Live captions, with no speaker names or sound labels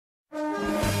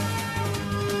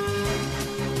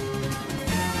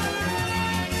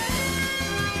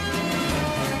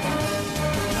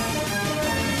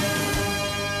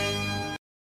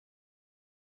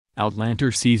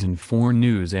Outlander Season 4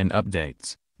 news and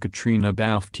updates. Caitriona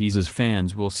Balfe teases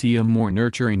fans will see a more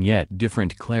nurturing yet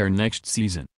different Claire next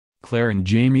season. Claire and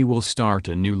Jamie will start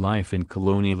a new life in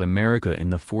Colonial America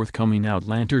in the forthcoming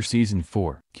Outlander Season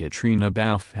 4. Caitriona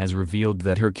Balfe has revealed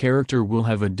that her character will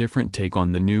have a different take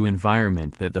on the new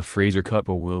environment that the Fraser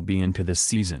couple will be into this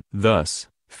season. Thus,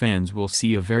 fans will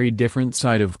see a very different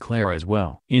side of Claire as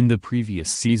well. In the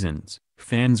previous seasons,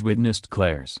 fans witnessed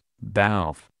Claire's,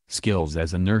 Balfe, skills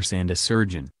as a nurse and a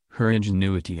surgeon, her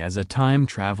ingenuity as a time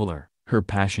traveler, her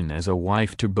passion as a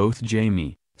wife to both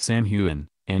Jamie, Sam Heughan,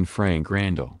 and Frank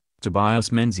Randall,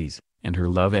 Tobias Menzies, and her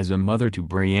love as a mother to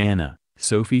Brianna,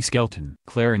 Sophie Skelton.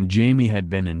 Claire and Jamie had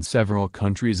been in several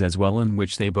countries as well in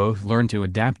which they both learned to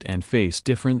adapt and face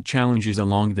different challenges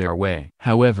along their way.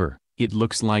 However, it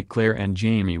looks like Claire and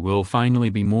Jamie will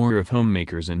finally be more of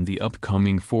homemakers in the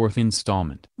upcoming fourth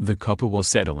installment. The couple will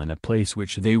settle in a place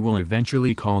which they will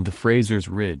eventually call the Fraser's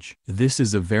Ridge. This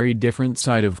is a very different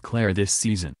side of Claire this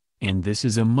season, and this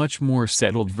is a much more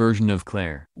settled version of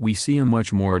Claire. We see a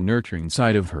much more nurturing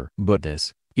side of her. But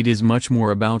it is much more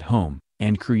about home,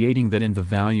 and creating that and the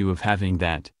value of having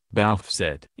that, Balfe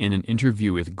said. In an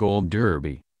interview with Gold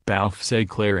Derby, Balfe said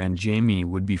Claire and Jamie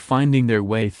would be finding their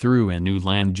way through a new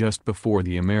land just before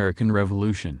the American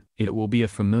Revolution. It will be a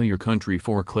familiar country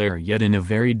for Claire yet in a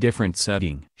very different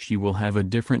setting. She will have a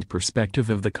different perspective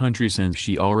of the country since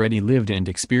she already lived and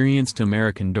experienced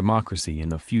American democracy in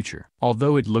the future.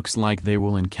 Although it looks like they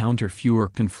will encounter fewer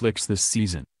conflicts this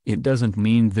season, it doesn't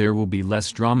mean there will be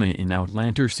less drama in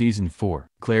Outlander Season 4.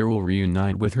 Claire will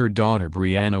reunite with her daughter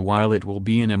Brianna while it will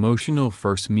be an emotional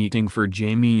first meeting for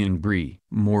Jamie and Bri.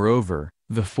 Moreover,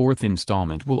 the fourth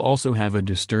installment will also have a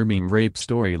disturbing rape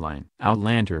storyline.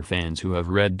 Outlander fans who have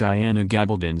read Diana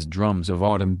Gabaldon's Drums of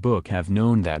Autumn book have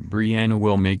known that Brianna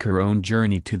will make her own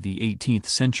journey to the 18th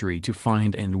century to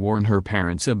find and warn her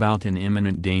parents about an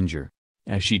imminent danger.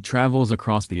 As she travels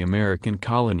across the American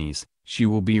colonies, she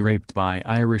will be raped by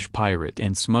Irish pirate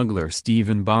and smuggler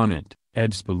Stephen Bonnet,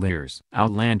 Ed Speleers.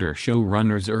 Outlander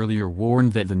showrunners earlier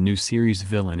warned that the new series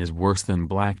villain is worse than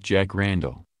Black Jack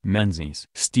Randall, Menzies.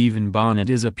 Stephen Bonnet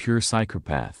is a pure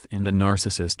psychopath and a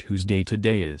narcissist whose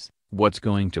day-to-day is, "What's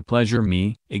going to pleasure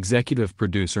me?" Executive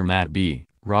producer Matt B.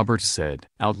 Roberts said.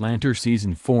 Outlander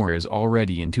Season 4 is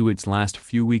already into its last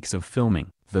few weeks of filming.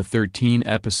 The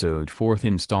 13-episode fourth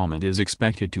installment is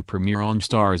expected to premiere on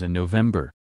Starz in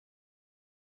November.